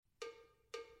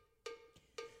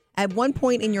At one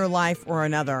point in your life or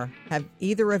another, have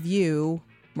either of you,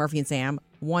 Murphy and Sam,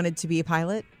 wanted to be a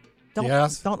pilot?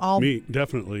 Yes. Don't all Me,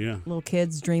 definitely, yeah. little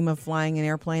kids dream of flying an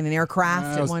airplane, an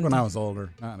aircraft at one when time? I was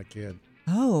older, not a kid.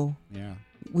 Oh. Yeah.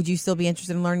 Would you still be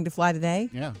interested in learning to fly today?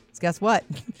 Yeah. 'Cause guess what?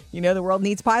 The world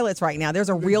needs pilots right now. There's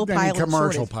a real pilot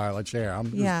commercial shortage. pilots, yeah.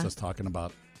 I'm just talking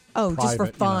about just for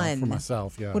private, fun. for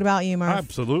myself, yeah. What about you, Murph?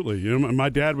 Absolutely. My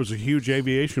dad was a huge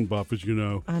aviation buff, as you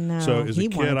know. I know. So as a He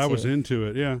kid, wanted I was to. into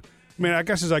it, yeah. I mean, I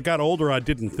guess as I got older, I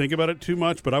didn't think about it too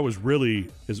much, but I was really,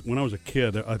 when I was a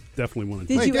kid, I definitely wanted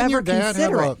to. Did you didn't ever your dad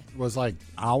consider have was like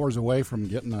hours away from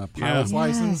getting a pilot's Yeah.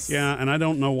 license? Yeah, and I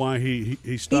don't know why he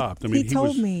stopped. He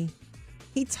told me.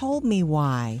 He told me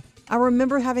why. I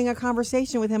remember having a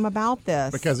conversation with him about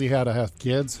this. Because he had to have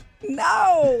kids?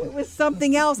 No, it was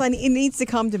something else. It needs to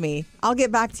come to me. I'll get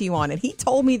back to you on it. He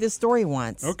told me this story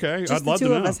once. Okay, Just I'd love the to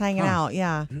two know. of us hanging out.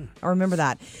 Yeah, I remember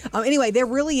that. Anyway, there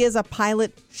really is a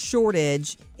pilot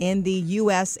shortage in the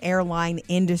U.S. airline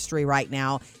industry right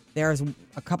now. There's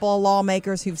a couple of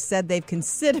lawmakers who've said they've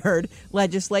considered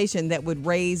legislation that would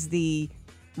raise the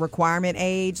requirement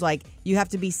age. Like you have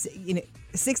to be,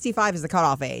 65 is the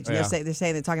cutoff age. And Yeah. they're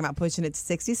saying they're talking about pushing it to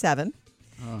 67.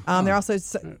 There are also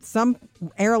some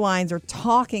airlines are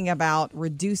talking about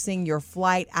reducing your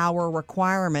flight hour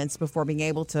requirements before being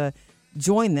able to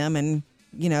join them, and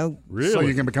Really? So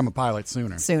you can become a pilot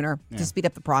sooner. to speed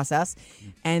up the process.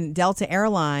 And Delta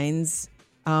Airlines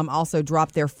also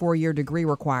dropped their 4-year degree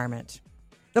requirement.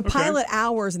 The pilot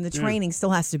hours and the training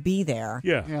still has to be there.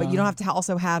 Yeah. But you don't have to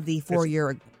also have the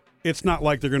 4-year. It's not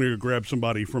like they're going to grab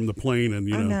somebody from the plane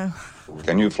and, I know.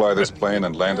 Can you fly this plane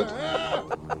and land it?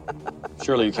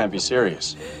 Surely you can't be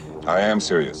serious. I am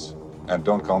serious. And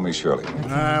don't call me Shirley.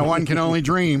 One can only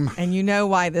dream. And you know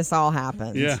why this all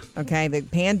happened. Yeah. Okay. The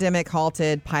pandemic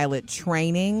halted pilot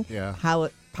training. Yeah.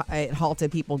 It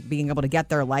halted people being able to get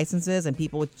their licenses, and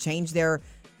people would change their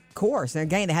course. And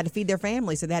again, they had to feed their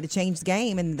families, so they had to change the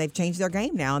game, and they've changed their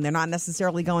game now, and they're not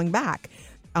necessarily going back.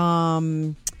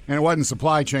 And it wasn't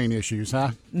supply chain issues,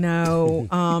 huh? No.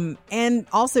 And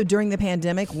also during the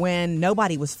pandemic, when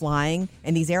nobody was flying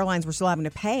and these airlines were still having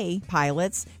to pay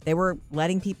pilots, they were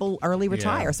letting people early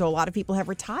retire. Yeah. So a lot of people have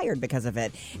retired because of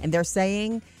it. And they're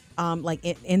saying,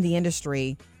 in the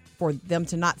industry, for them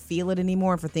to not feel it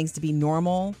anymore and for things to be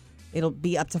normal, it'll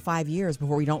be up to 5 years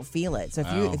before we don't feel it. So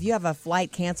if you have a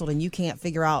flight canceled and you can't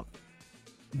figure out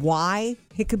why,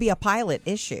 it could be a pilot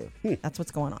issue. That's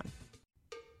what's going on.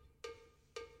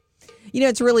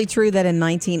 It's really true that in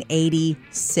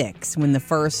 1986, when the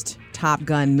first Top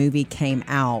Gun movie came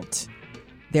out,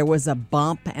 there was a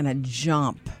bump and a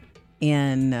jump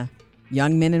in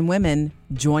young men and women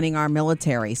joining our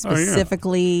military,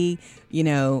 specifically,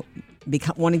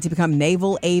 wanting to become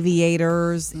naval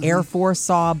aviators. Air Force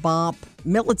saw a bump.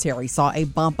 Military saw a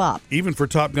bump up. Even for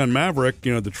Top Gun Maverick,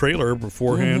 the trailer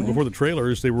beforehand, before the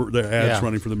trailers, the ads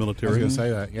running for the military. I was going to say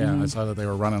that. Yeah, I saw that they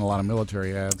were running a lot of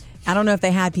military ads. I don't know if they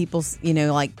had people,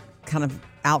 kind of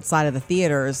outside of the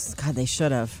theaters. God, they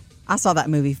should have. I saw that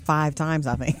movie 5 times,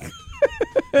 I think.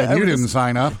 And you didn't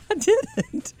sign up. I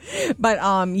didn't.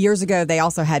 But years ago, they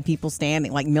also had people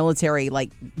standing, like military,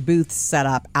 booths set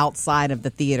up outside of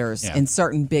the theaters in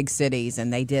certain big cities,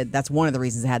 and they did. That's one of the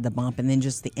reasons they had the bump, and then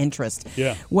just the interest.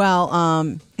 Yeah. Well,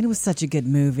 and it was such a good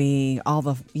movie. All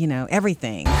the,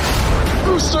 everything.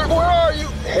 Rooster, where are you?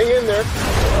 Hang in there.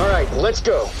 All right, let's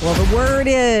go. Well, the word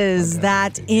is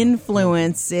that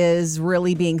influence is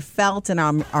really being felt in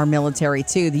our military,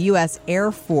 too. The U.S.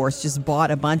 Air Force just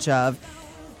bought a bunch of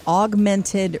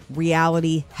augmented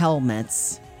reality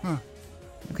helmets.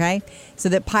 Okay? So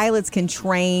that pilots can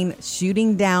train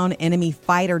shooting down enemy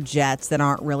fighter jets that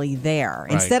aren't really there.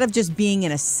 Right. Instead of just being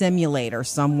in a simulator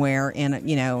somewhere in,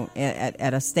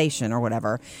 at a station or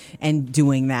whatever and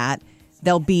doing that,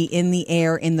 they'll be in the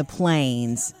air in the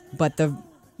planes, but the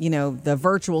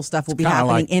virtual stuff will be kinda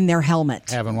happening like in their helmet.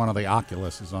 Having one of the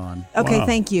Oculuses on. Okay, Wow.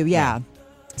 thank you. Yeah.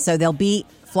 So they'll be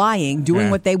flying,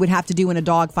 doing what they would have to do in a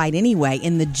dogfight anyway,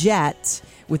 in the jet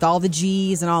with all the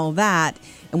G's and all of that.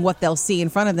 And what they'll see in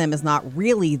front of them is not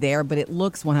really there, but it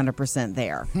looks 100%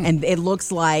 there. And it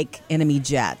looks like enemy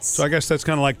jets. So I guess that's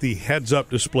kind of like the heads-up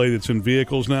display that's in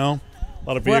vehicles now. A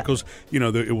lot of vehicles,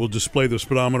 it will display the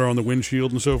speedometer on the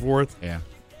windshield and so forth. Yeah.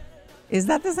 Is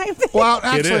that the same thing? Well,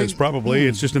 actually, It is, probably.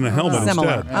 It's just in a helmet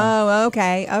Similar. instead. Oh,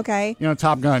 okay.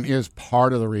 Top Gun is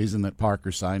part of the reason that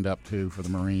Parker signed up too for the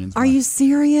Marines. Are you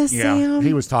serious, Yeah, Sam?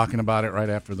 he was talking about it right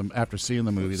after seeing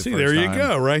the movie. See, first there you time.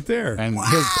 go, right there. And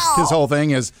his whole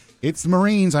thing is, it's the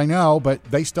Marines, I know, but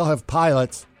they still have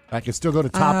pilots. I could still go to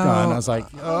Top Gun. I was like,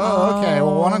 okay.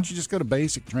 Well, why don't you just go to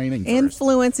basic training first?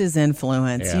 Influence is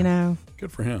influence, Yeah.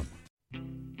 Good for him.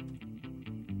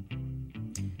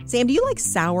 Sam, do you like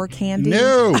sour candy?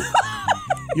 No.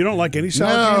 You don't like any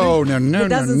sour candy? No. It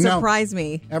doesn't no. surprise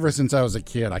me. Ever since I was a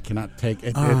kid, I cannot take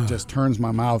it. It just turns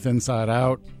my mouth inside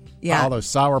out. Yeah. All those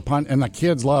sour punch, and the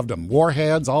kids loved them.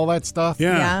 Warheads, all that stuff.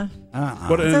 Yeah.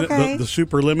 What, It's and okay. the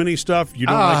super lemony stuff, you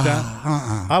don't like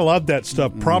that? I love that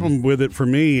stuff. Problem with it for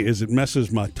me is it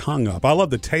messes my tongue up. I love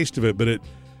the taste of it, but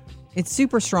It's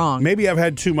super strong. maybe I've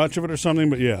had too much of it or something,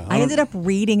 but yeah. I ended up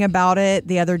reading about it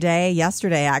the other day,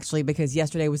 yesterday actually, because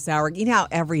yesterday was sour. You know how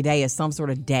every day is some sort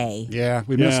of day. Yeah,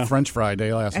 we Yeah. missed French Fry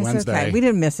Day last It's Wednesday. okay. We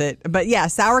didn't miss it. But yeah,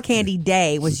 Sour Candy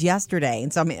Day was yesterday.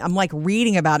 And so I'm like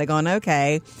reading about it going,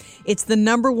 okay, it's the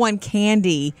number one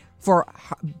candy for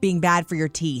being bad for your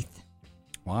teeth.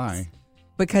 Why?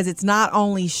 Because it's not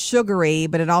only sugary,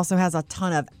 but it also has a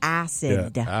ton of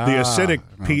acid. the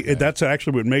acidic, that's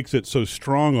actually what makes it so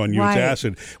strong on you. Right. It's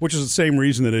acid, which is the same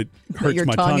reason that it hurts your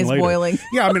my tongue is later. boiling.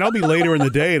 Yeah, I mean, I'll be later in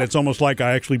the day, and it's almost like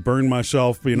I actually burn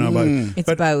myself, you know.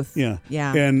 It's both. Yeah.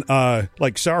 Yeah. And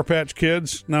like Sour Patch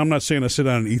Kids, now I'm not saying I sit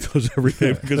down and eat those every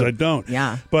day because I don't.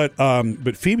 Yeah. But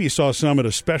Phoebe saw some at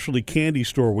a specialty candy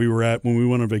store we were at when we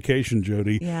went on vacation,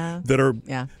 Jody. Yeah. That are,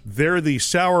 Yeah. they're the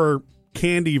sour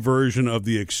candy version of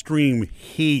the extreme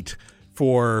heat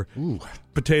for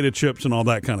potato chips and all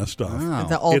that kind of stuff.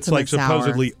 The ultimate It's like sour.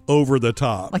 supposedly over the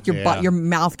top. Like your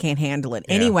mouth can't handle it.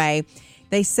 Anyway,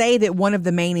 they say that one of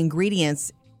the main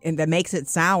ingredients that makes it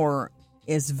sour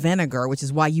is vinegar, which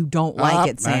is why you don't like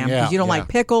it, Sam. Because you don't like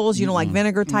pickles, you don't like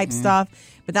vinegar type stuff.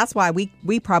 But that's why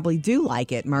we probably do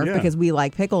like it, Murph, Yeah. because we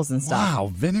like pickles and stuff.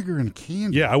 Wow, vinegar and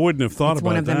candy. Yeah, I wouldn't have thought It's about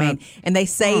one of the that. main. And they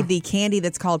say the candy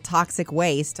that's called Toxic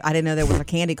Waste, I didn't know there was a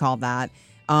candy called that,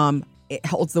 it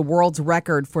holds the world's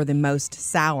record for the most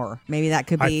sour. Maybe that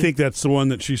could be. I think that's the one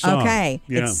that she saw. Okay.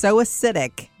 Yeah. It's so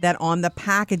acidic that on the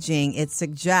packaging it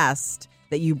suggests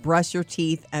that you brush your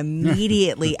teeth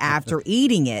immediately after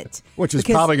eating it. Which is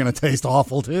Because- probably going to taste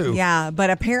awful, too. Yeah, but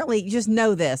apparently you just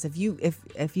know this. If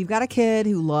you've got a kid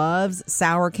who loves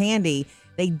sour candy,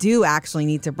 they do actually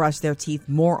need to brush their teeth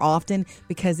more often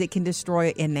because it can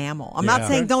destroy enamel. I'm not Yeah.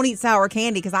 saying don't eat sour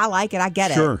candy because I like it. I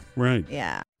get it. Sure, right.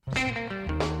 Yeah.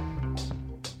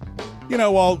 You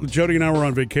know, while Jody and I were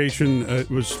on vacation,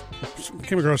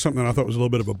 came across something that I thought was a little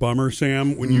bit of a bummer,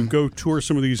 Sam. When you go tour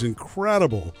some of these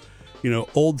incredible,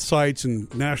 old sites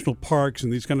and national parks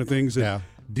and these kind of things, that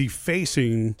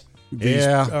defacing these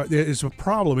is a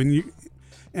problem.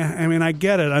 And I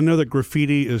get it. I know that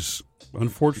graffiti is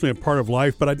unfortunately a part of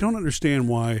life, but I don't understand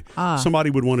why somebody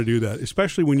would want to do that,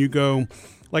 especially when you go.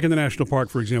 Like in the national park,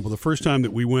 for example, the first time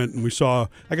that we went and we saw,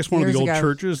 I guess, one of the old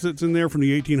churches that's in there from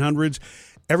the 1800s.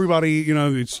 Everybody,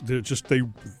 they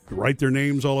write their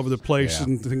names all over the place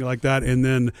and things like that. And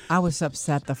then I was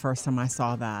upset the first time I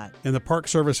saw that. And the Park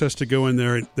Service has to go in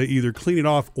there and they either clean it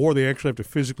off or they actually have to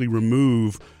physically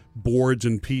remove boards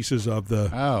and pieces of the.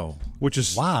 Which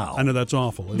is wow. I know that's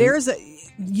awful.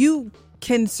 You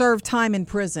can serve time in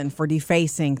prison for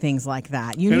defacing things like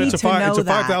that. You and need it's to know it's a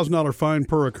that. $5,000 fine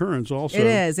per occurrence. Also, it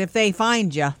is if they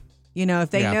find you. If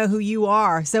they know who you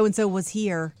are. So and so was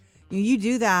here. You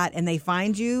do that and they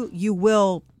find you, you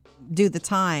will do the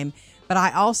time. But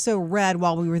I also read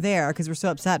while we were there, because we're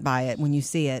so upset by it when you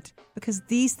see it, because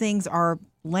these things are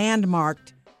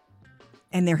landmarked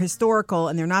and they're historical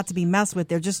and they're not to be messed with.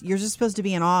 You're just supposed to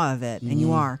be in awe of it, and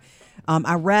you are.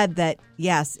 I read that,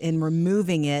 yes, in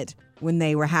removing it, when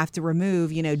they have to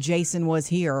remove, Jason was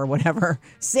here or whatever.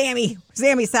 Sammy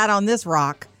sat on this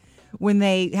rock. When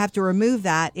they have to remove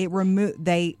that, it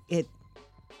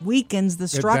weakens the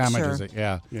structure. It damages it,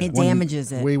 yeah. It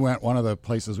damages it. One of the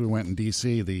places we went in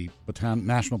D.C., the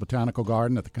National Botanical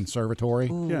Garden at the conservatory.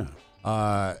 Yeah.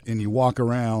 And you walk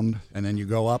around, and then you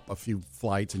go up a few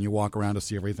flights, and you walk around to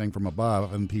see everything from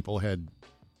above, and people had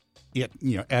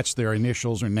etched their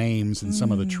initials or names in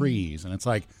some of the trees. And it's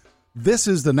like, this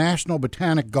is the National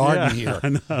Botanic Garden here.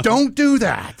 Don't do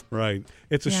that. Right.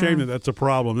 It's a shame that that's a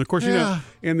problem. And of course,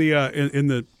 in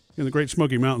the Great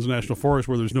Smoky Mountains National Forest,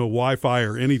 where there's no Wi-Fi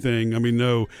or anything,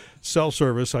 no cell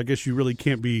service, I guess you really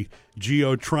can't be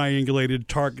geo-triangulated,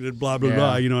 targeted, blah, blah,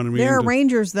 blah. You know what I mean? There are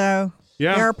rangers, though.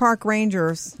 Yeah. There are park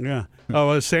rangers. Yeah.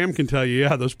 Oh, Sam can tell you,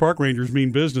 those park rangers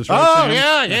mean business, right, Oh,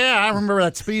 Sam? yeah. I remember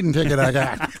that speeding ticket I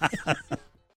got.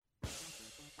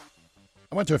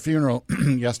 I went to a funeral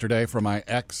yesterday for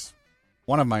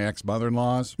one of my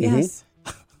ex-mother-in-laws. Yes.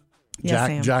 Yes,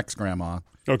 Sam. Jack's grandma.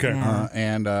 Okay. Yeah.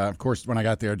 And, of course, when I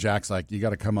got there, Jack's like, you got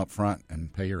to come up front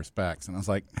and pay your respects. And I was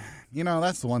like,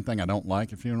 that's the one thing I don't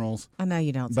like at funerals. I know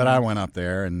you don't. But Sam. I went up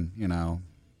there and,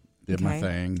 did my Okay.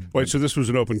 thing. Wait, so this was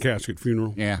an open casket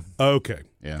funeral? Yeah. Okay.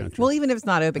 Yeah. Gotcha. Well, even if it's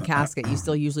not open casket, you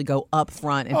still usually go up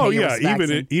front and Oh pay your yeah,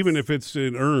 respects. even if it's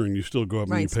an urn, you still go up and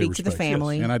you Right, pay speak to the respects, yes.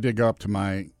 family. And I did go up to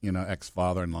my,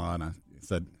 ex-father-in-law, and I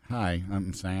said, "Hi,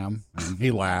 I'm Sam." And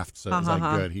he laughed, so it was like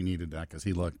good. He needed that because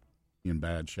he looked in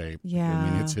bad shape. I Yeah.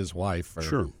 mean, it's his wife for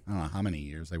Sure. I don't know how many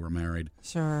years they were married.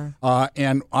 Sure.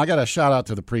 And I got a shout out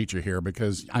to the preacher here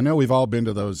because I know we've all been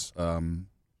to those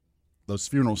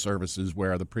funeral services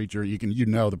where the preacher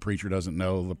the preacher doesn't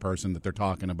know the person that they're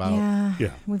talking about.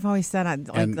 Yeah. We've always said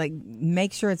And-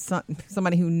 make sure it's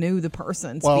somebody who knew the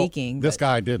person Well, speaking. this but-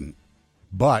 guy didn't,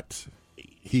 but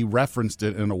he referenced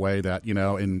it in a way that,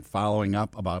 in following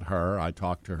up about her, I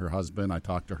talked to her husband, I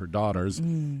talked to her daughters,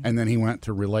 and then he went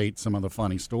to relate some of the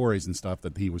funny stories and stuff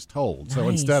that he was told. So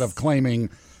instead of claiming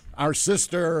our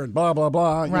sister and blah, blah,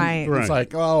 blah, Right. it's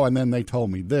like, oh, and then they told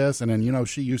me this, and then,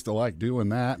 she used to like doing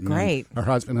that. And then Great. her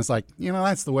husband is like,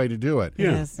 that's the way to do it.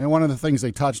 Yeah. Yes. And one of the things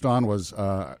they touched on was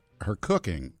her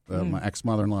cooking, my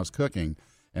ex-mother-in-law's cooking,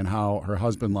 and how her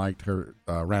husband liked her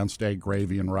round steak,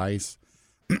 gravy, and rice,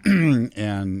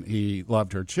 and he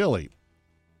loved her chili.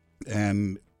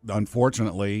 And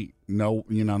unfortunately, now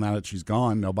that she's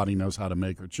gone, nobody knows how to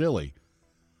make her chili.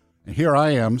 And here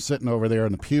I am sitting over there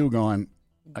in the pew going,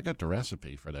 I got the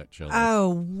recipe for that chili. Oh,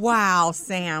 wow,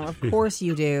 Sam. Of course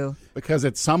you do. Because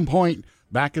at some point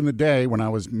back in the day when I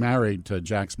was married to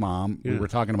Jack's mom, we were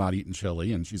talking about eating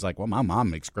chili, and she's like, well, my mom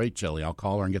makes great chili. I'll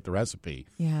call her and get the recipe.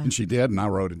 Yeah. And she did, and I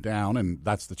wrote it down, and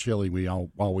that's the chili we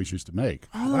always used to make.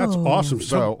 That's awesome. So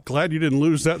So- glad you didn't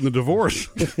lose that in the divorce.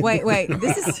 Wait.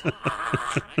 This is.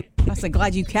 I'm so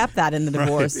glad you kept that in the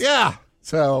divorce. Yeah.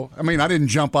 So, I mean, I didn't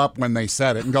jump up when they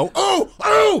said it and go,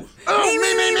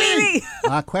 me.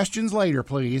 Questions later,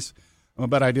 please.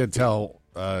 But I did tell,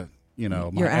 my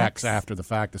Your ex ex. after the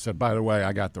fact. I said, by the way,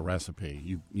 I got the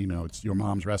recipe. It's your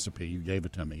mom's recipe. You gave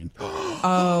it to me. And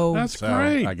Oh, That's so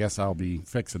great. I guess I'll be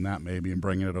fixing that maybe and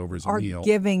bringing it over as a or meal.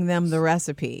 giving them the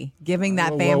recipe, giving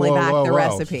that Whoa, family whoa, back whoa, the whoa.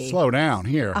 recipe. Slow down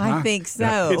here. I huh? think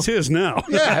so. It's his now.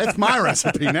 Yeah, it's my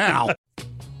recipe now.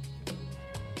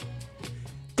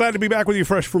 Glad to be back with you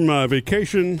fresh from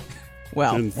vacation.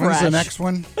 Well, And fresh. When's the next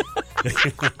one?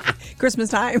 Christmas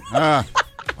time. Oh.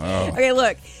 Okay,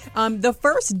 look. The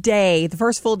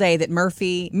first full day that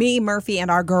Murphy,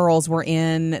 and our girls were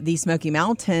in the Smoky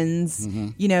Mountains,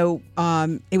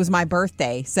 it was my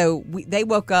birthday. So they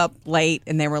woke up late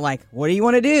and they were like, what do you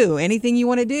want to do? Anything you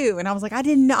want to do? And I was like, I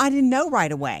didn't know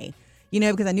right away,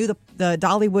 because I knew the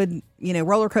Dollywood,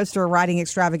 roller coaster riding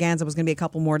extravaganza was going to be a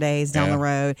couple more days down Yeah. the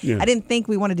road. Yeah. I didn't think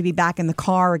we wanted to be back in the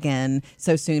car again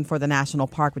so soon for the national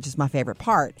park, which is my favorite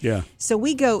part. Yeah. So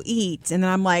we go eat, and then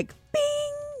I'm like,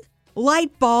 bing,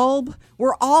 light bulb.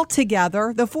 We're all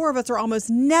together. The four of us are almost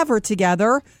never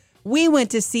together. We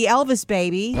went to see Elvis,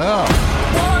 baby. Oh.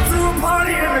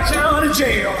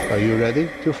 Are you ready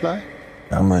to fly?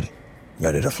 I'm ready.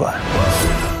 Ready to fly.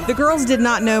 The girls did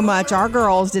not know much. Our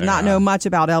girls did not know much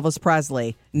about Elvis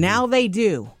Presley. Now they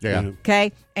do. Yeah.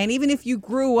 Okay? And even if you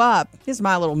grew up, here's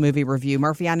my little movie review.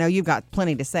 Murphy, I know you've got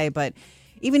plenty to say, but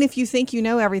even if you think you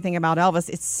know everything about Elvis,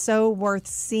 it's so worth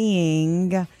seeing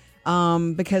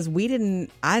because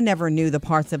I never knew the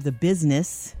parts of the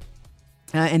business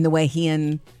and the way he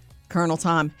and Colonel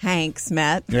Tom Hanks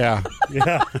met Yeah.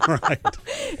 Yeah, right.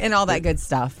 and all that good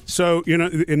stuff. So,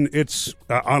 and it's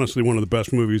honestly one of the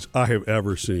best movies I have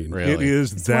ever seen. Really? It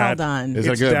is It's that. well done. Is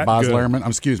it It's good? that Baz good.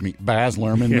 Luhrmann? Baz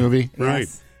Luhrmann movie? Right.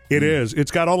 Yes. It is.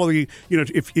 It's got all of the,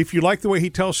 if you like the way he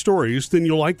tells stories, then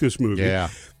you'll like this movie. Yeah.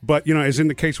 But, as in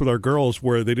the case with our girls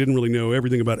where they didn't really know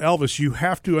everything about Elvis, you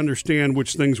have to understand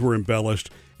which things were embellished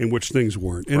and which things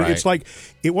weren't. And Right. it's like,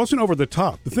 it wasn't over the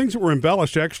top. The things that were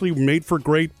embellished actually made for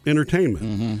great entertainment.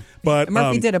 Mm-hmm. But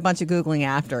Murphy did a bunch of Googling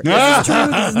after. This is true.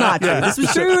 This is not true. This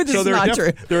was true. This is there are not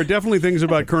true. there are definitely things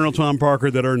about Colonel Tom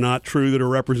Parker that are not true that are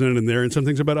represented in there, and some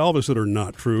things about Elvis that are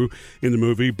not true in the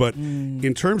movie. But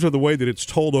in terms of the way that it's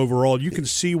told overall, you can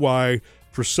see why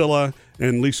Priscilla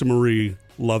and Lisa Marie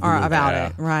love the Or movie. about Yeah.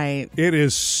 it. Right. It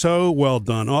is so well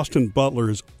done. Austin Butler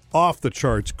is off the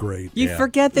charts great. You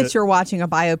forget that you're watching a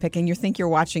biopic and you think you're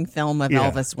watching film of Yeah.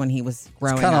 Elvis when he was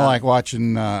growing Kind of up. like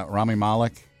watching Rami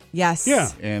Malek Yes. Yeah.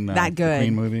 in That the good.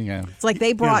 Queen movie. Yeah. It's like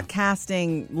they brought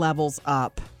casting levels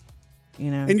up,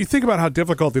 And you think about how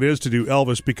difficult it is to do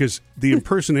Elvis because the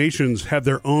impersonations have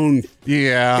their own.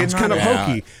 Yeah. It's kind of Yeah.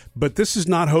 hokey, but this is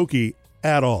not hokey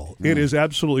at all. It is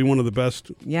absolutely one of the best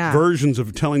Yeah. versions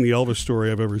of telling the Elvis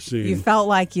story I've ever seen. You felt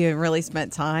like you really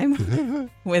spent time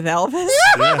with Elvis.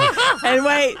 And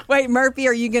wait, Murphy,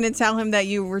 are you going to tell him that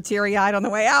you were teary-eyed on the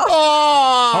way out?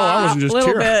 Oh, I wasn't just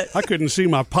Little tearing. bit. I couldn't see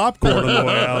my popcorn on the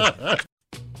way out.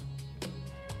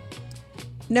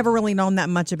 never really known that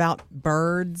much about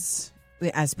birds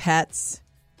as pets,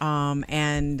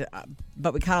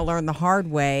 but we kind of learned the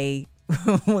hard way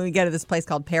when we go to this place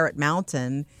called Parrot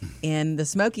Mountain in the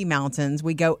Smoky Mountains.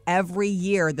 We go every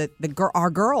year. Our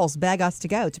girls beg us to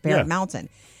go to Parrot Mountain.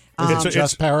 Is it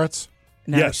just parrots?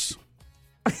 No. Yes.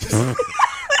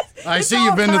 I see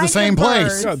you've been to the same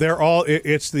place. No, they're all.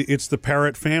 It's the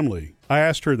parrot family. I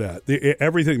asked her that.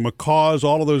 Everything, macaws,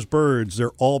 all of those birds,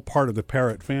 they're all part of the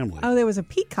parrot family. Oh, there was a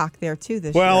peacock there too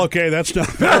this year. Well, okay, that's not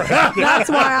parrot. That's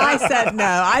why I said no.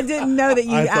 I didn't know that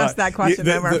you asked that question.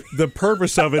 The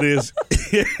purpose of it is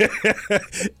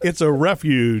it's a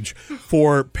refuge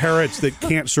for parrots that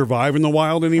can't survive in the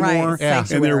wild anymore,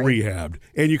 right, and they're rehabbed.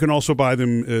 And you can also buy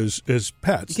them as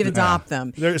pets. You can adopt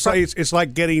them. It's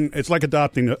like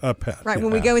adopting a pet. Right.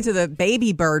 When we go into the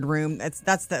baby bird room,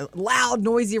 that's the loud,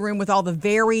 noisy room with all the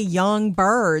very young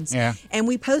birds. Yeah. And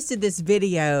we posted this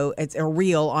video, it's a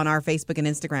reel on our Facebook and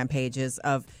Instagram pages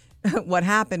of what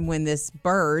happened when this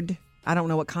bird, I don't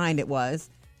know what kind it was,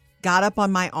 got up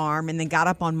on my arm and then got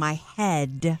up on my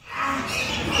head.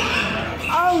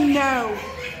 Oh no.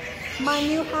 My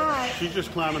new hat. She's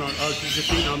just climbing on. Oh, she's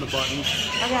just eating on the button.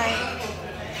 Okay.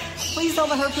 Please don't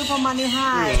let her poop on my new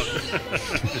hat.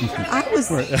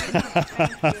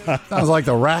 Sounds like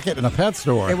the racket in a pet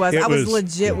store. I was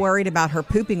legit worried about her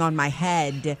pooping on my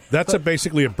head. That's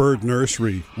basically a bird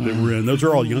nursery that we're in. Those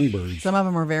are all young birds. Some of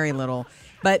them are very little.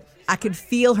 But I could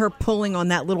feel her pulling on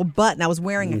that little button. I was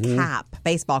wearing a cap,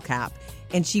 baseball cap.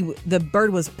 And the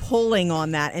bird was pulling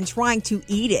on that and trying to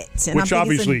eat it. And which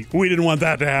obviously we didn't want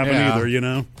that to happen either, you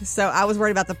know? So I was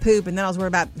worried about the poop, and then I was worried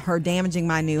about her damaging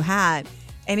my new hat.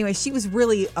 Anyway, she was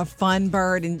really a fun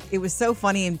bird, and it was so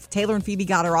funny. And Taylor and Phoebe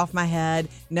got her off my head.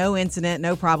 No incident,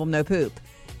 no problem, no poop.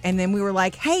 And then we were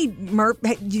like, hey, Murph,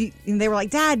 and they were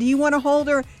like, Dad, do you want to hold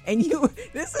her? And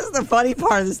this is the funny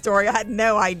part of the story. I had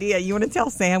no idea. You want to tell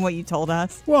Sam what you told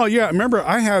us? Well, yeah. Remember,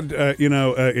 I had, a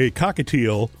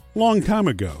cockatiel long time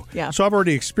ago. Yeah. So I've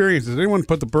already experienced it. I didn't want to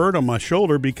put the bird on my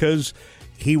shoulder because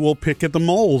he will pick at the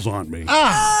moles on me. They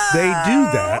do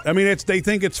that. I mean, they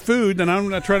think it's food, and I'm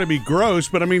not trying to be gross,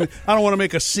 but I mean, I don't want to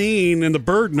make a scene in the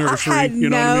bird nursery. I had you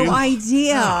know no what I mean?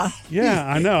 idea. Yeah,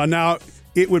 I know. Now,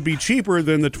 it would be cheaper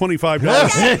than the $25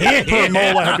 per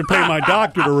mole I have to pay my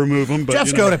doctor to remove them. But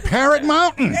just go to Parrot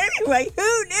Mountain. Anyway,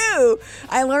 who knew?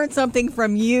 I learned something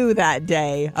from you that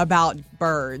day about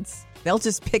birds. They'll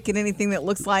just pick at anything that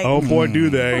looks like... Oh, boy,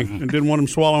 do they. And didn't want them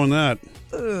swallowing that.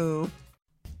 Ooh.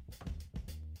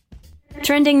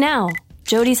 Trending now,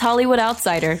 Jody's Hollywood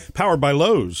Outsider. Powered by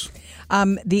Lowe's.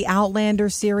 The Outlander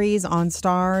series on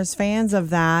Starz, fans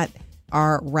of that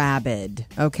are rabid,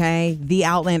 okay? The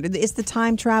Outlander, it's the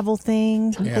time travel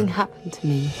thing. Something happened to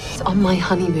me. It's on my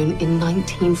honeymoon in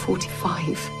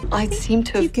 1945. I seem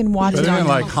to have... You can watch it on...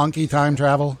 like hunky time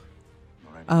travel?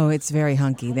 Oh, it's very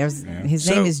hunky. His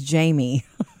name is Jamie.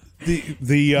 He's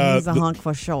a hunk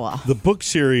for sure. The book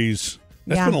series,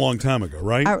 that's been a long time ago,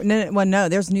 right? No,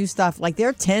 there's new stuff. Like, there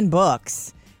are 10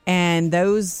 books, and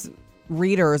those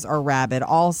readers are rabid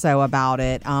also about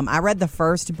it. I read the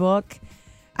first book.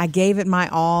 I gave it my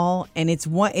all, and it's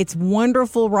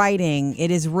wonderful writing.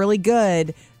 It is really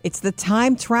good. It's the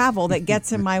time travel that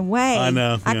gets in my way. I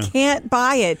know. I can't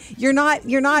buy it. You're not,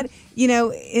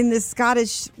 in the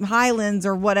Scottish Highlands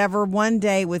or whatever one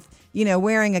day with,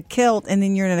 wearing a kilt, and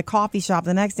then you're in a coffee shop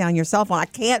the next day on your cell phone. I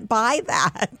can't buy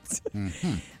that.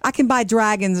 Mm-hmm. I can buy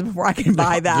dragons before I can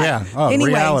buy that. Yeah. Oh,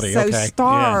 anyway, reality. So Okay.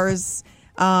 Starz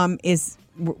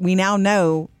we now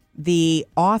know the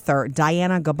author,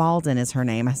 Diana Gabaldon is her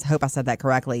name. I hope I said that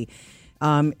correctly.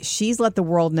 She's let the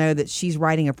world know that she's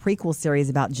writing a prequel series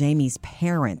about Jamie's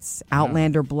parents.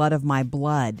 Outlander Blood of My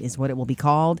Blood is what it will be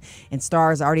called. And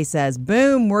Starz already says,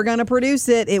 boom, we're going to produce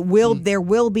it. There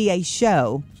will be a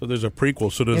show. So there's a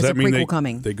prequel. So does There's that a mean prequel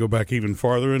coming. They go back even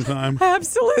farther in time?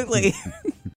 Absolutely.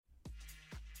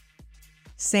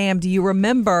 Sam, do you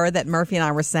remember that Murphy and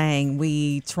I were saying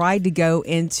we tried to go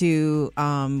into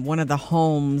one of the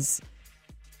homes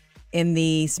in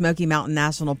the Smoky Mountain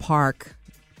National Park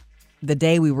the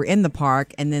day we were in the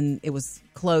park, and then it was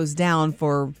closed down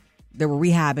they were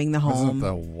rehabbing the home. Was it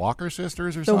the Walker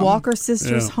sisters or the something? The Walker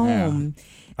sisters' home.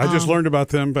 I just learned about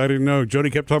them, but I didn't know.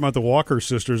 Jody kept talking about the Walker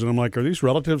sisters, and I'm like, are these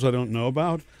relatives I don't know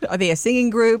about? Are they a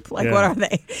singing group? What are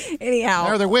they? Anyhow.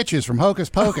 They're the witches from Hocus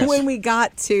Pocus. When we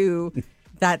got to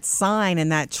that sign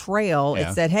and that trail,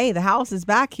 it said, hey, the house is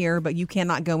back here, but you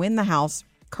cannot go in the house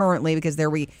currently because they're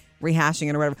rehashing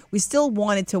it or whatever. We still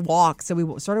wanted to walk, so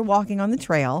we started walking on the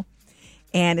trail,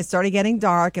 and it started getting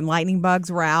dark, and lightning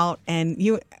bugs were out, and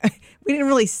we didn't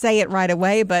really say it right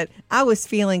away, but I was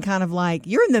feeling kind of like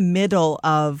you're in the middle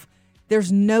of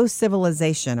there's no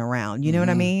civilization around. You know what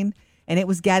I mean? And it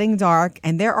was getting dark,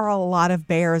 and there are a lot of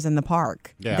bears in the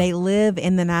park. Yeah. They live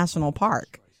in the national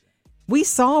park. We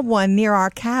saw one near our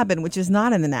cabin, which is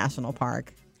not in the national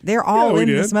park. They're all in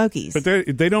the Smokies. But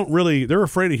they don't really, they're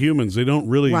afraid of humans. They don't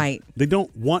really, Right. They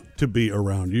don't want to be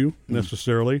around you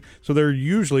necessarily. So they're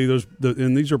usually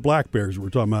and these are black bears we're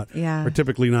talking about, Yeah. are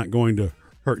typically not going to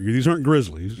hurt you. These aren't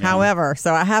grizzlies. However,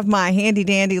 so I have my handy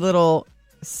dandy little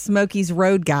Smokies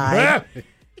Road Guide,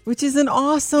 which is an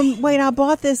awesome. Wait, I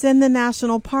bought this in the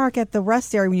national park at the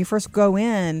rest area when you first go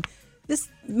in.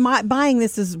 Buying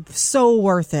this is so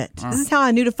worth it. This is how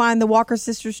I knew to find the Walker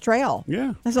Sisters Trail.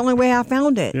 Yeah. That's the only way I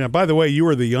found it. Yeah, by the way, you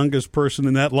were the youngest person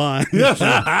in that line when you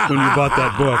bought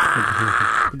that book.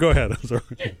 Go ahead. I'm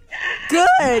sorry.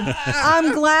 Good.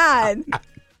 I'm glad.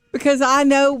 Because I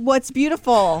know what's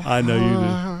beautiful. I know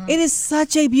you do. It is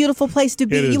such a beautiful place to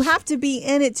be. It is. You have to be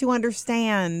in it to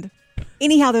understand.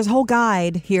 Anyhow, there's a whole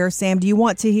guide here, Sam. Do you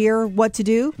want to hear what to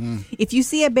do? If you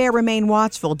see a bear, remain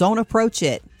watchful. Don't approach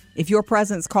it. If your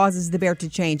presence causes the bear to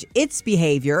change its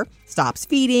behavior, stops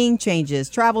feeding, changes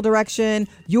travel direction,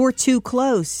 you're too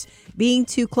close. Being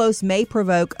too close may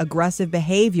provoke aggressive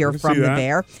behavior from the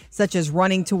bear, such as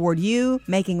running toward you,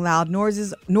 making loud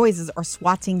noises, or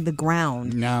swatting the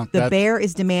ground. No, the bear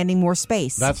is demanding more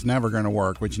space. That's never going to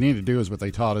work. What you need to do is what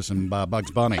they taught us in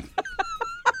Bugs Bunny.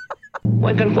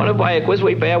 When confronted by a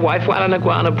grizzly bear, lie flat on the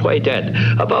ground and play dead.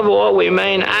 Above all,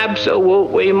 remain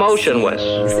absolutely motionless.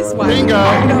 This is why Bingo.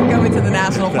 I don't go into the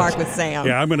national park with Sam.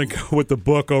 Yeah, I'm going to go with the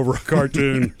book over a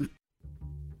cartoon.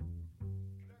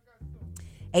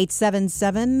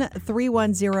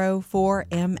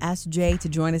 877-310-4MSJ to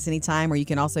join us anytime, or you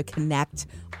can also connect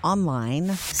online.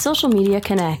 Social Media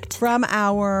Connect. From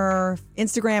our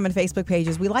Instagram and Facebook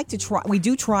pages, we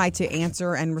do try to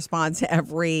answer and respond to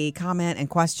every comment and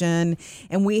question.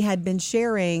 And we had been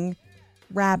sharing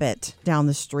Rabbit down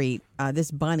the street,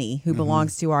 this bunny who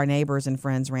belongs to our neighbors and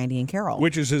friends, Randy and Carol.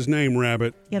 Which is his name,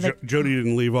 Rabbit. Yeah, Jody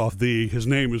didn't leave off his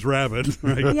name is Rabbit.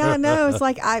 Right? Yeah, no, it's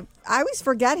like I always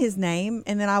forget his name,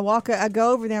 and then I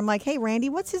go over there. I'm like, "Hey, Randy,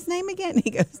 what's his name again?" And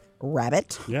he goes,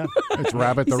 "Rabbit." Yeah, it's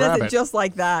Rabbit he the says rabbit. it just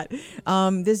like that.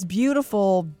 This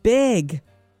beautiful, big.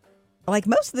 Like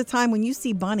most of the time when you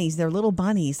see bunnies, they're little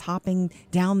bunnies hopping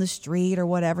down the street or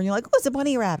whatever, and you're like, "Oh, it's a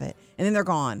bunny rabbit," and then they're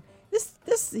gone.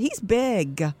 He's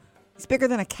big. He's bigger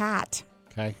than a cat.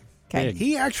 Okay. Okay.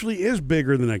 He actually is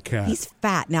bigger than a cat. He's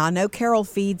fat. Now, I know Carol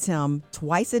feeds him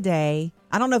twice a day.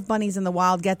 I don't know if bunnies in the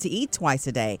wild get to eat twice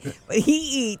a day, but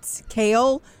he eats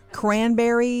kale,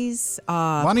 cranberries,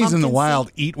 Bunnies in the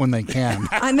wild eat when they can.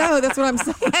 I know. That's what I'm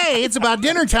saying. Hey, it's about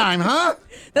dinner time, huh?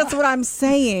 That's what I'm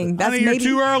saying. That's Honey, you're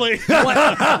too early.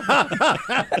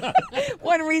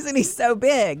 one reason he's so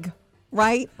big.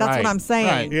 Right? That's what I'm saying.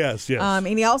 Right. Yes. And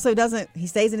he also he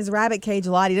stays in his rabbit cage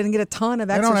a lot. He doesn't get a ton of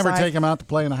They exercise. don't ever take him out to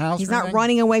play in the house. He's or not anything?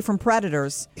 running away from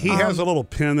predators. He has a little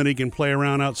pen that he can play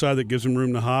around outside that gives him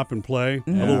room to hop and play. A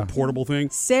little portable thing.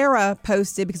 Sarah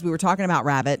posted, because we were talking about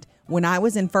Rabbit, when I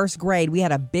was in first grade, we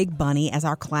had a big bunny as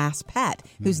our class pet,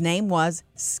 whose name was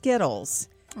Skittles.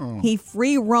 Oh. He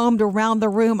free roamed around the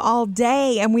room all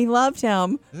day, and we loved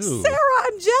him. Ooh. Sarah,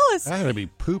 I'm jealous. That would be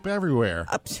poop everywhere.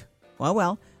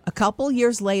 Well. A couple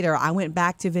years later, I went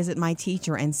back to visit my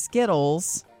teacher, and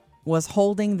Skittles was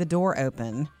holding the door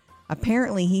open.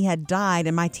 Apparently, he had died,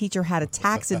 and my teacher had a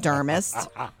taxidermist,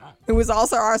 who was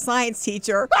also our science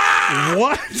teacher.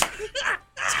 What?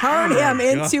 Turn him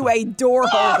into a door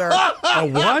holder. A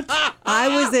what? I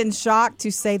was in shock,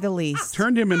 to say the least.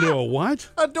 Turned him into a what?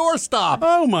 A doorstop.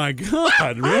 Oh, my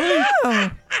God. Really?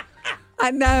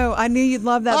 I know. I knew you'd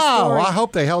love that story. I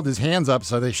hope they held his hands up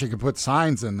so she could put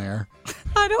signs in there.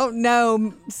 I don't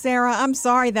know, Sarah. I'm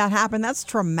sorry that happened. That's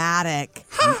traumatic.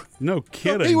 No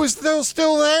kidding. He was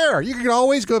still there. You could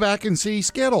always go back and see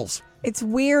Skittles. It's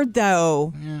weird,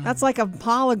 though. Yeah. That's like a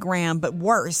hologram, but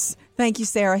worse. Thank you,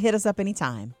 Sarah. Hit us up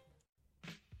anytime.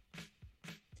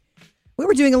 We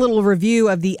were doing a little review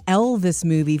of the Elvis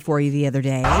movie for you the other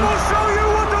day. I'm gonna show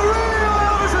you what the real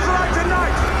Elvis is like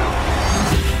tonight.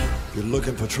 You're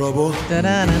looking for trouble?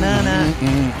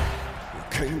 Da-da-na-na-na.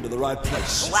 Came to the right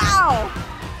place. Wow.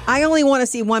 I only want to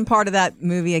see one part of that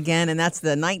movie again, and that's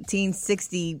the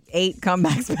 1968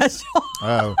 comeback special.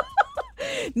 Oh.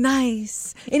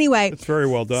 Nice. Anyway. It's very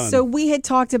well done. So we had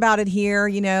talked about it here.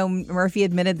 You know, Murphy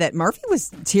admitted that Murphy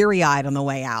was teary-eyed on the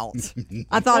way out.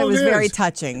 I thought it was very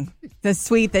touching. The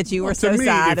tweet that you were so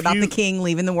sad about the king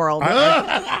leaving the world.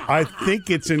 I think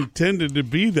it's intended to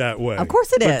be that way. Of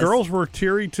course it is. The girls were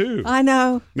teary too. I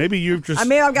know. Maybe you've just.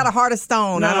 I've got a heart of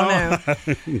stone. No. I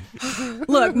don't know.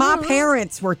 Look, my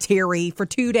parents were teary for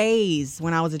 2 days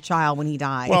when I was a child when he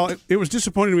died. Well, it was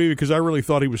disappointing to me because I really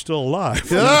thought he was still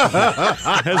alive.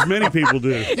 As many people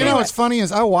do. You know what's funny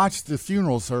is I watched the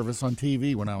funeral service on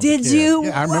TV when I was a Did kid. you?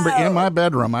 Yeah, I remember in my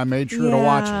bedroom. I made sure to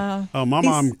watch it. Oh, my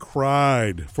mom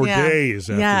cried for days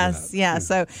after that. Yes.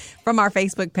 So from our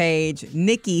Facebook page,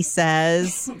 Nikki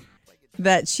says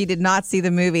that she did not see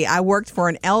the movie. I worked for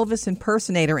an Elvis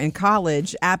impersonator in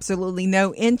college. Absolutely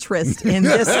no interest in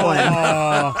this one.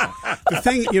 The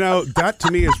thing, that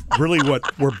to me is really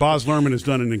where Baz Luhrmann has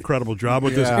done an incredible job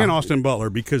with this, and Austin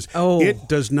Butler, because it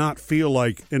does not feel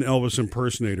like an Elvis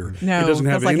impersonator. No, it doesn't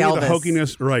have any like of the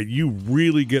hokiness. Right, you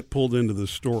really get pulled into the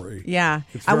story. Yeah,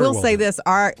 I will say this: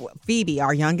 Phoebe,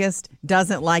 our youngest,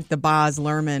 doesn't like the Baz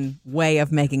Luhrmann way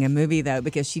of making a movie, though,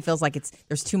 because she feels like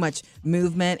there's too much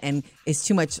movement and it's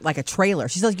too much like a trailer.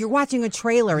 She's like, you're watching a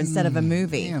trailer instead of a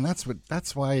movie. Man,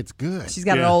 that's why it's good. She's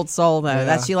got an old soul, though.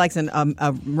 That she likes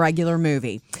a regular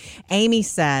movie. Amy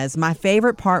says, my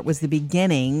favorite part was in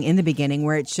the beginning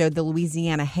where it showed the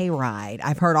Louisiana Hayride.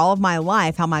 I've heard all of my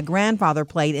life how my grandfather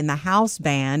played in the house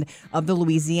band of the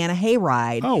Louisiana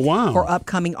Hayride. Oh, wow. For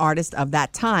upcoming artists of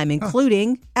that time,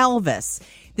 including Elvis.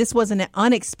 This was an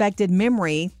unexpected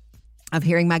memory of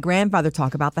hearing my grandfather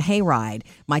talk about the hayride.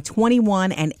 My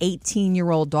 21 and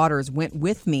 18-year-old daughters went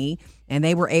with me, and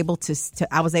they were able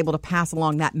I was able to pass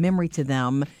along that memory to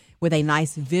them with a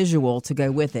nice visual to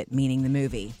go with it, meaning the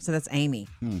movie. So that's Amy.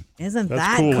 Isn't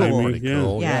that cool? cool? Amy.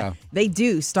 Yeah. They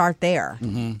do start there.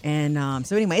 And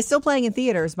so anyway, it's still playing in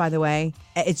theaters, by the way.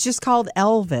 It's just called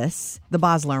Elvis, the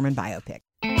Baz Luhrmann biopic.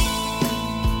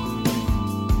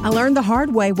 I learned the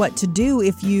hard way what to do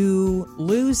if you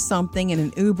lose something in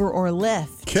an Uber or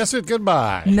Lyft. Kiss it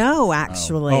goodbye. No,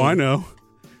 actually. Oh, I know.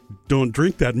 Don't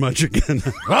drink that much again.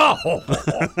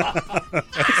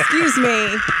 Excuse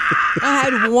me. I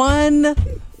had one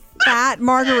fat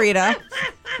margarita,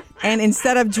 and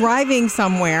instead of driving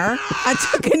somewhere, I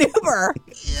took an Uber.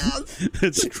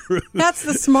 It's true. That's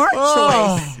the smart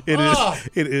choice. It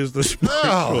is the smart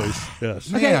choice.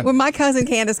 Yes. Okay, when my cousin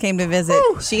Candace came to visit,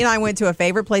 she and I went to a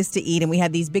favorite place to eat, and we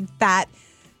had these big fat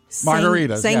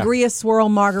margaritas, sangria swirl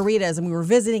margaritas, and we were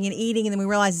visiting and eating, and then we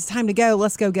realized it's time to go.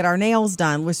 Let's go get our nails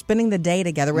done. We're spending the day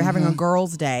together. We're having a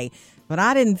girls' day. But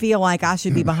I didn't feel like I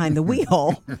should be behind the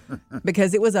wheel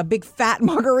because it was a big fat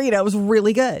margarita. It was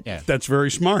really good. Yeah. That's very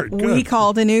smart. Good. We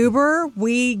called an Uber.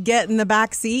 We get in the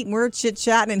back seat and we're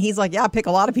chit-chatting. And he's like, yeah, I pick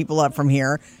a lot of people up from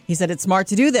here. He said, it's smart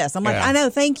to do this. I'm like, I know,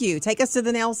 thank you. Take us to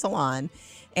the nail salon.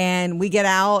 And we get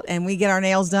out and we get our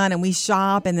nails done and we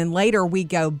shop. And then later we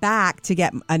go back to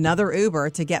get another Uber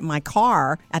to get my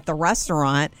car at the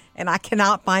restaurant. And I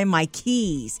cannot find my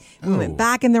keys. We went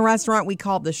back in the restaurant. We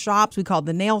called the shops. We called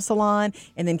the nail salon.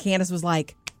 And then Candace was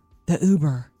like, the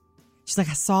Uber. She's like,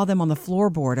 I saw them on the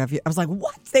floorboard of you. I was like,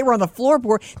 what? They were on the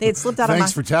floorboard. They had slipped out of my...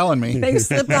 Thanks for telling me. They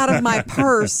slipped out of my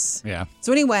purse. Yeah.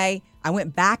 So anyway, I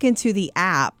went back into the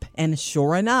app. And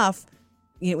sure enough,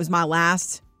 it was my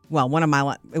last... Well,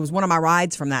 it was one of my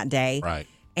rides from that day. Right.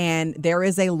 And there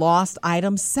is a lost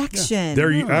item section.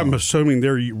 Yeah. I'm assuming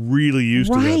they're really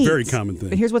used to that. Very common thing.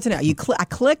 But here's what to know. I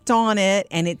clicked on it,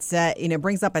 and it's it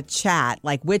brings up a chat,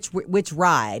 like which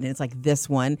ride. And it's like this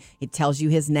one. It tells you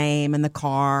his name and the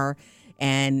car,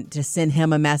 and to send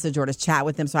him a message or to chat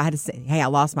with him. So I had to say, hey, I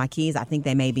lost my keys. I think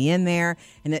they may be in there.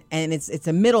 And it's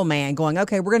a middleman going,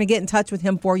 okay, we're going to get in touch with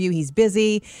him for you. He's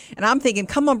busy. And I'm thinking,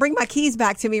 come on, bring my keys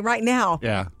back to me right now.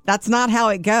 Yeah. That's not how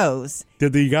it goes.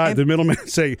 Did the middleman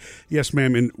say, yes,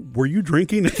 ma'am, and were you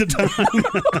drinking at the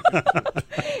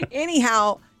time?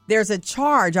 Anyhow, there's a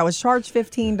charge. I was charged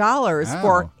 $15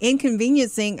 for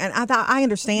inconveniencing, and I thought I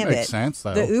understand Makes it. sense,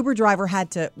 though. The Uber driver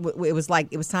had to. It was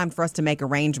time for us to make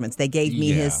arrangements. They gave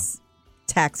me his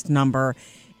text number,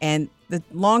 and the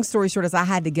long story short is I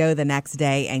had to go the next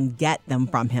day and get them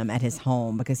from him at his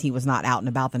home because he was not out and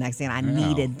about the next day, and I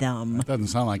needed them. That doesn't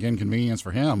sound like inconvenience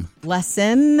for him.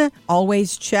 Lesson: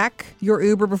 always check your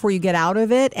Uber before you get out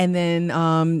of it, and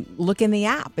then look in the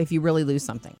app if you really lose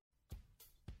something.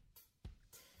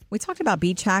 We talked about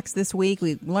beach hacks this week.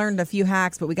 We learned a few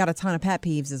hacks, but we got a ton of pet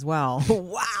peeves as well.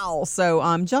 Wow.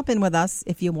 So jump in with us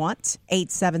if you want.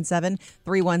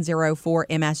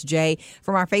 877-3104-MSJ.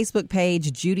 From our Facebook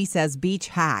page, Judy says, beach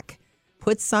hack.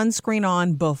 Put sunscreen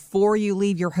on before you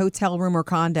leave your hotel room or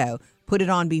condo. Put it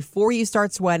on before you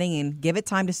start sweating and give it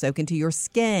time to soak into your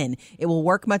skin. It will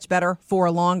work much better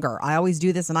for longer. I always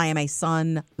do this, and I am a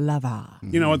sun lover.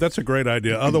 You know what? That's a great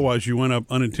idea. Otherwise, you end up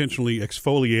unintentionally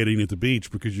exfoliating at the beach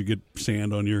because you get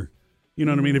sand on your... You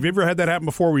know what I mean? Have you ever had that happen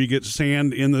before where you get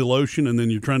sand in the lotion and then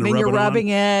you're trying to rub it on? Then you're rubbing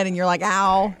it and you're like,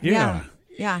 ow. Yeah.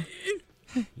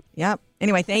 Yep.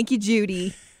 Anyway, thank you,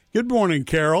 Judy. Good morning,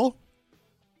 Carol.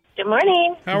 Good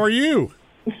morning. How are you?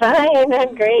 Fine.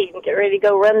 I'm great. Get ready to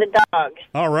go run the dog.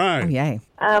 All right. Oh, yay.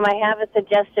 I have a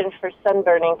suggestion for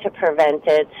sunburning to prevent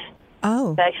it.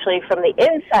 Oh. It's actually from the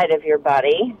inside of your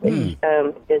body, which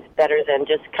is better than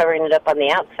just covering it up on the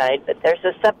outside. But there's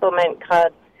a supplement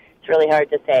called, it's really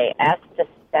hard to say,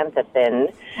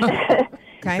 astaxanthin.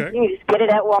 Okay. You can just get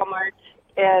it at Walmart,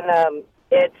 and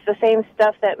it's the same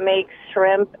stuff that makes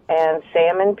shrimp and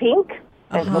salmon pink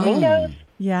and flamingos.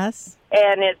 Yes.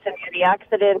 And it's an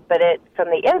antioxidant, but it, from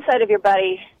the inside of your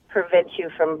body, prevents you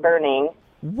from burning.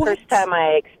 What? First time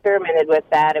I experimented with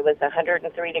that, it was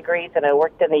 103 degrees, and I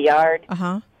worked in the yard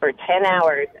for 10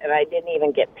 hours, and I didn't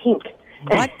even get pink.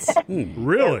 What?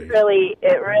 Really?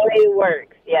 It really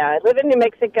works. Yeah, I live in New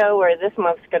Mexico, where this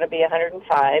month's going to be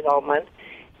 105 all month,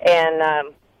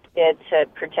 and it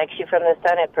protects you from the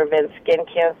sun. It prevents skin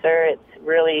cancer. It's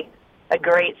really a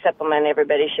great supplement.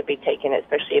 Everybody should be taking it,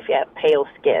 especially if you have pale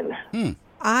skin.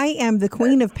 I am the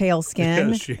queen of pale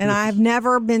skin, and I've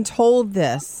never been told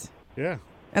this. Yeah.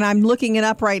 And I'm looking it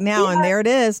up right now, and there it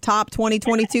is, top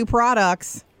 2022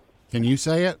 products. Can you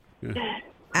say it?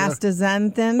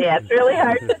 Astaxanthin. Yeah, it's really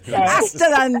hard to say.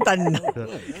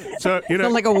 Astaxanthin. So, you know,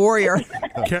 Sound like a warrior.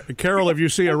 Carol, if you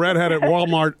see a redhead at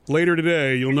Walmart later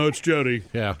today, you'll know it's Jody.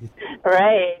 Yeah.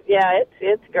 Right. Yeah,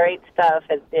 it's great stuff.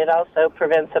 It also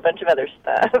prevents a bunch of other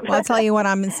stuff. Well, I'll tell you what,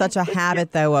 I'm in such a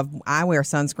habit, though, of I wear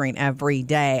sunscreen every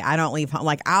day. I don't leave home.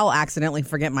 Like, I'll accidentally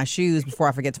forget my shoes before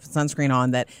I forget to put sunscreen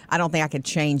on. That I don't think I could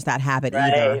change that habit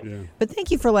either. Yeah. But thank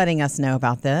you for letting us know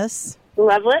about this.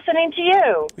 Love listening to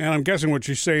you. And I'm guessing what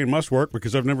she's saying must work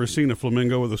because I've never seen a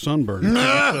flamingo with a sunburn.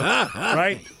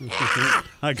 Right?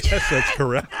 I guess that's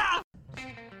correct.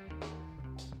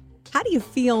 How do you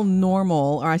feel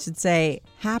normal, or I should say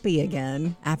happy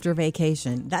again, after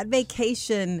vacation? That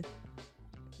vacation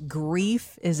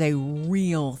grief is a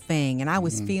real thing, and I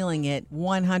was feeling it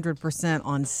 100%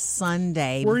 on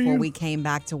Sunday before we came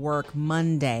back to work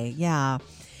Monday. Yeah.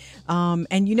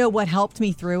 And you know what helped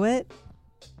me through it?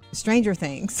 Stranger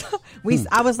Things.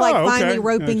 I was like finally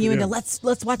roping you into let's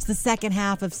watch the second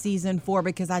half of season 4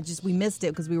 because we missed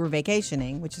it because we were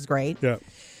vacationing, which is great. Yeah.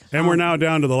 And we're now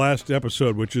down to the last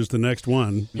episode, which is the next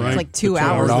one, right? It's like 2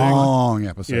 hours long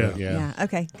episode. Yeah.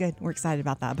 Okay, good. We're excited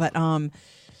about that. But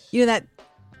you know that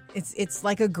it's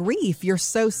like a grief. You're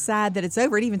so sad that it's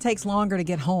over. It even takes longer to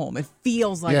get home. It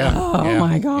feels like,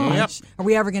 my gosh, are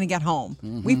we ever going to get home?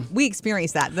 We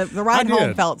experienced that. The ride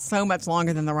home felt so much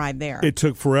longer than the ride there. It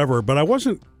took forever, but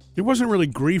it wasn't really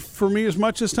grief for me as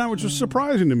much this time, which was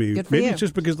surprising to me. Maybe it's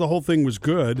just because the whole thing was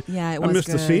good. Yeah, it was I missed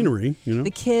the scenery. You know,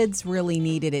 the kids really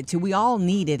needed it too. We all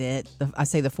needed it. I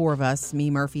say the four of us: me,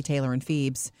 Murphy, Taylor, and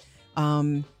Phoebes.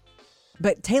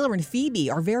 But Taylor and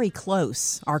Phoebe are very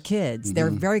close. Our kids,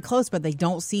 they're very close, but they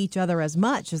don't see each other as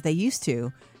much as they used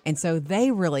to, and so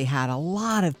they really had a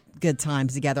lot of good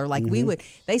times together. Like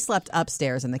they slept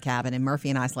upstairs in the cabin, and Murphy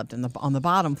and I slept on the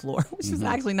bottom floor, which was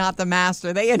actually not the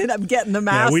master. They ended up getting the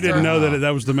master. Yeah, we didn't know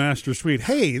that was the master suite.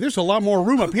 Hey, there's a lot more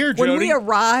room up here, Jody. When we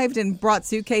arrived and brought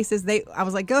suitcases, I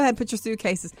was like, go ahead, put your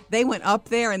suitcases. They went up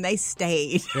there and they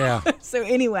stayed. Yeah. So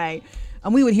anyway,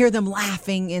 we would hear them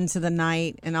laughing into the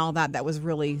night and all that. That was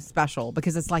really special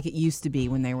because it's like it used to be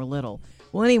when they were little.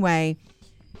 Well, anyway,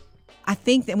 I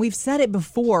think that we've said it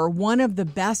before. One of the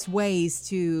best ways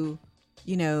to,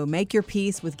 make your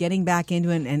peace with getting back into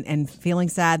it and feeling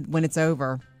sad when it's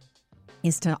over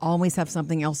is to always have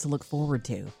something else to look forward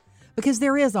to. Because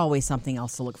there is always something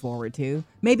else to look forward to.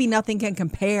 Maybe nothing can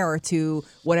compare to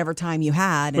whatever time you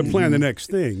had. But plan the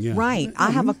next thing, yeah. Right. I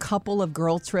have a couple of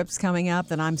girl trips coming up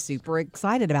that I'm super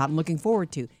excited about and looking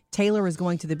forward to. Taylor is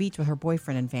going to the beach with her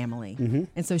boyfriend and family.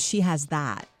 And so she has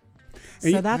that.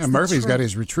 So that's Murphy's got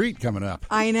his retreat coming up.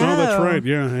 I know. Oh, that's right.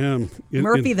 Yeah, I am.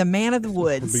 Murphy, the man of the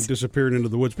woods. Be disappearing into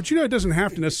the woods. But it doesn't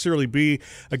have to necessarily be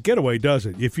a getaway, does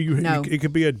it? It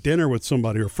could be a dinner with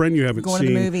somebody or a friend you haven't seen. Going to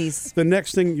the movies. The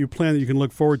next thing you plan that you can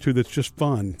look forward to that's just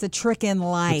fun. It's a trick in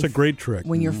life. It's a great trick.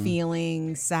 When you're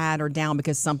feeling sad or down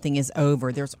because something is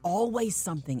over, there's always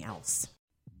something else.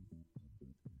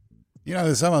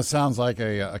 This almost sounds like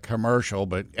a commercial,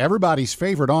 but everybody's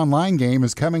favorite online game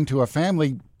is coming to a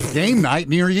family game night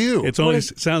near you. It only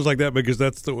sounds like that because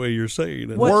that's the way you're saying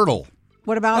it. Wordle.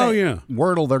 What about it? Oh, yeah.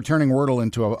 Wordle, they're turning Wordle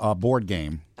into a board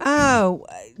game. Oh,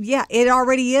 yeah, it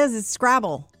already is. It's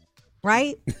Scrabble,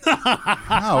 right?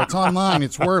 No, it's online.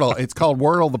 It's Wordle. It's called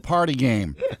Wordle the Party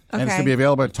Game. And it's going to be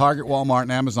available at Target, Walmart,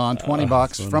 and Amazon.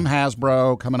 $20 from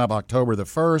Hasbro, coming up October the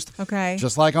 1st. Okay.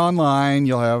 Just like online,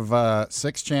 you'll have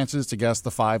 6 chances to guess the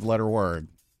 5-letter word.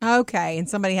 Okay, and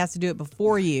somebody has to do it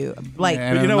before you. Like,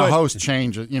 and you know the what? host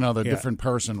changes. The different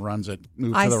person runs it.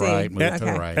 Move I to the see. right, move to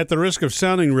the Okay. right. At the risk of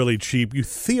sounding really cheap, you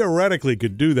theoretically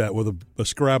could do that with a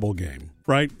Scrabble game,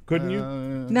 right? Couldn't you?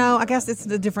 no, I guess it's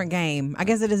a different game. I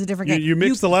guess it is a different game. You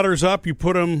mix the letters up, you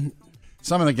put them...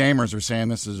 Some of the gamers are saying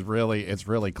this is really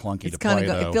clunky It's to play, kind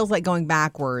of though. It feels like going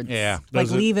backwards. Yeah. Like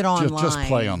Does it? leave it online. Just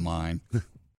play online.